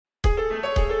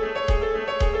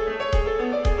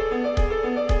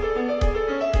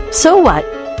So What?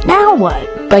 Now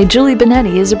What? By Julie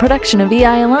Benetti is a production of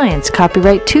EI Alliance,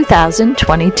 copyright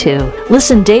 2022.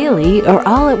 Listen daily or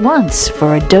all at once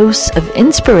for a dose of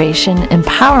inspiration,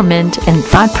 empowerment, and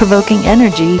thought-provoking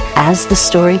energy as the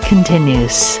story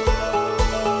continues.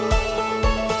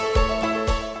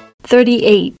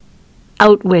 38.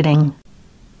 Outwitting.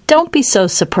 Don't be so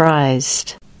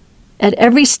surprised. At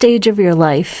every stage of your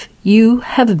life, you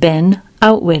have been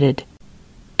outwitted.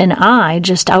 And I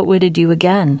just outwitted you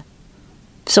again.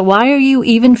 So why are you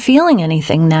even feeling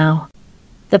anything now?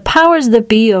 The powers that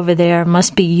be over there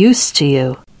must be used to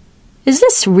you. Is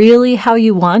this really how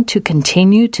you want to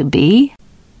continue to be?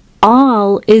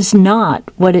 All is not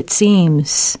what it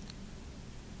seems.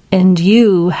 And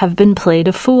you have been played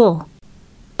a fool.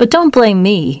 But don't blame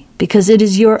me, because it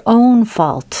is your own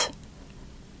fault.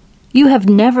 You have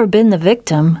never been the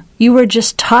victim. You were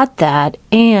just taught that,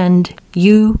 and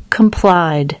you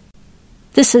complied.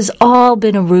 This has all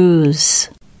been a ruse.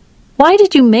 Why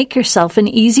did you make yourself an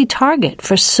easy target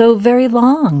for so very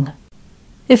long?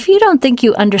 If you don't think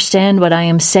you understand what I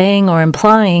am saying or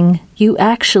implying, you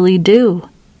actually do.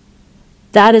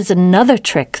 That is another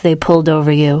trick they pulled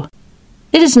over you.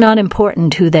 It is not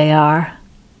important who they are.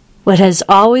 What has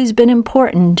always been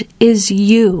important is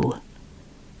you,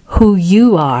 who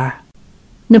you are.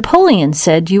 Napoleon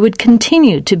said you would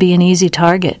continue to be an easy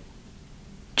target.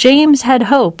 James had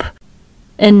hope,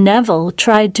 and Neville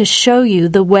tried to show you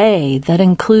the way that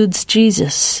includes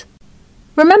Jesus.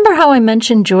 Remember how I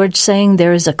mentioned George saying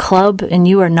there is a club and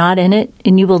you are not in it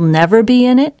and you will never be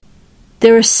in it?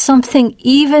 There is something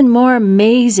even more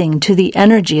amazing to the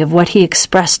energy of what he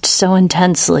expressed so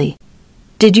intensely.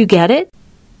 Did you get it?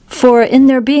 For in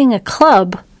there being a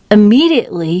club,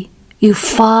 immediately you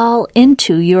fall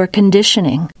into your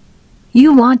conditioning.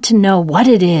 You want to know what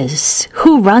it is,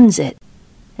 who runs it,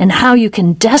 and how you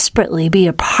can desperately be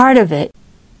a part of it,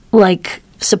 like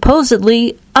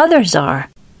supposedly others are.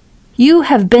 You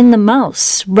have been the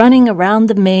mouse running around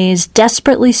the maze,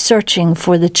 desperately searching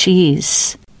for the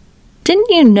cheese. Didn't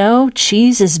you know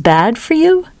cheese is bad for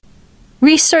you?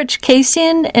 Research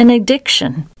casein and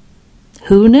addiction.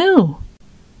 Who knew?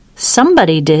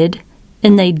 Somebody did,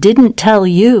 and they didn't tell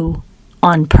you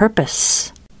on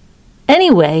purpose.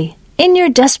 Anyway, in your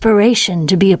desperation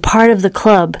to be a part of the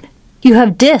club, you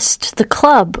have dissed the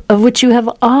club of which you have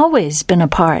always been a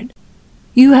part.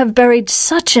 You have buried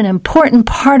such an important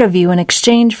part of you in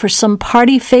exchange for some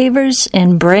party favors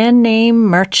and brand name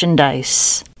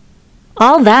merchandise.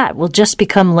 All that will just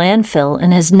become landfill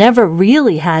and has never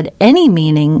really had any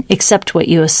meaning except what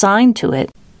you assign to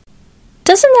it.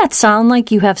 Doesn't that sound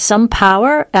like you have some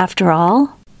power after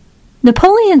all?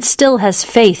 Napoleon still has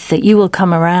faith that you will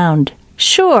come around.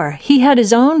 Sure, he had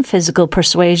his own physical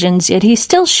persuasions, yet he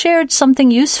still shared something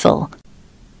useful.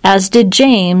 As did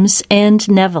James and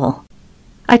Neville.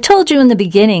 I told you in the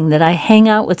beginning that I hang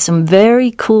out with some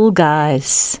very cool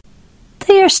guys.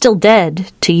 They are still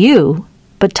dead to you,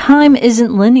 but time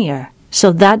isn't linear,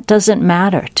 so that doesn't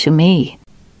matter to me.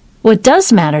 What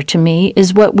does matter to me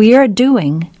is what we are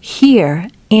doing here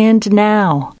and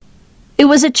now. It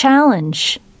was a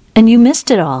challenge, and you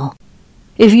missed it all.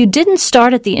 If you didn't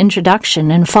start at the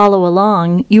introduction and follow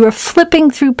along, you are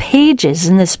flipping through pages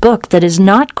in this book that is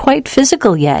not quite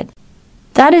physical yet.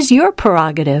 That is your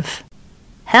prerogative.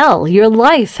 Hell, your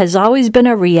life has always been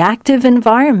a reactive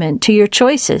environment to your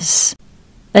choices.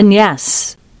 And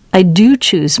yes, I do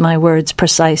choose my words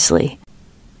precisely.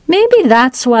 Maybe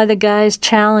that's why the guys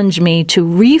challenge me to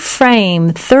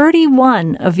reframe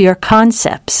 31 of your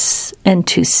concepts and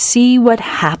to see what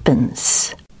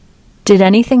happens. Did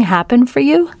anything happen for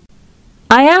you?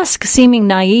 I ask seeming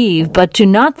naive, but do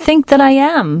not think that I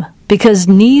am, because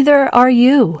neither are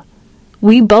you.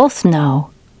 We both know.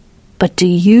 But do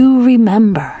you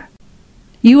remember?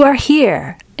 You are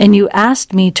here, and you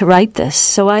asked me to write this,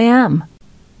 so I am.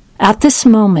 At this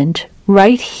moment,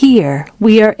 right here,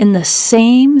 we are in the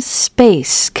same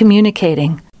space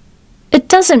communicating. It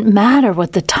doesn't matter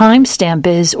what the timestamp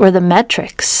is or the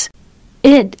metrics.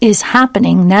 It is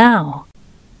happening now,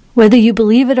 whether you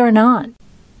believe it or not.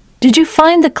 Did you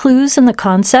find the clues and the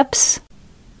concepts?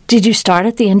 Did you start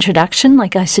at the introduction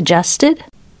like I suggested?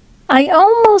 I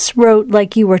almost wrote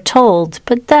like you were told,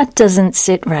 but that doesn't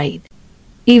sit right.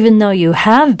 Even though you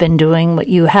have been doing what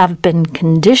you have been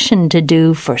conditioned to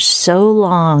do for so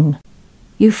long.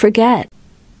 You forget.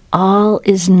 All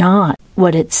is not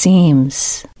what it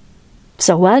seems.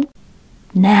 So what?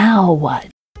 Now what?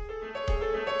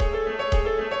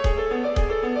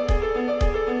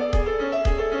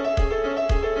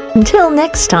 Until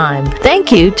next time,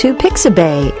 thank you to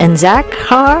Pixabay and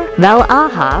Zakhar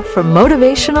Valaha for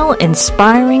motivational,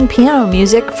 inspiring piano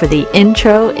music for the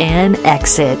intro and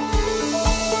exit.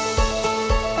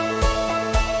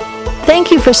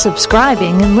 Thank you for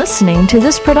subscribing and listening to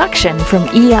this production from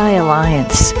EI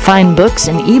Alliance. Find books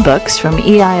and ebooks from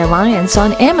EI Alliance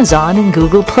on Amazon and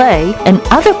Google Play, and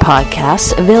other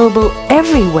podcasts available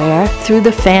everywhere through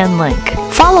the fan link.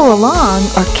 Follow along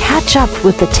or catch up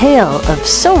with the tale of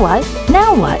So What,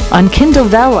 Now What on Kindle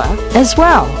Vella as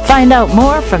well. Find out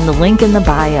more from the link in the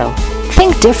bio.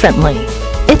 Think differently.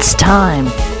 It's time.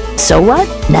 So what?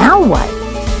 Now what?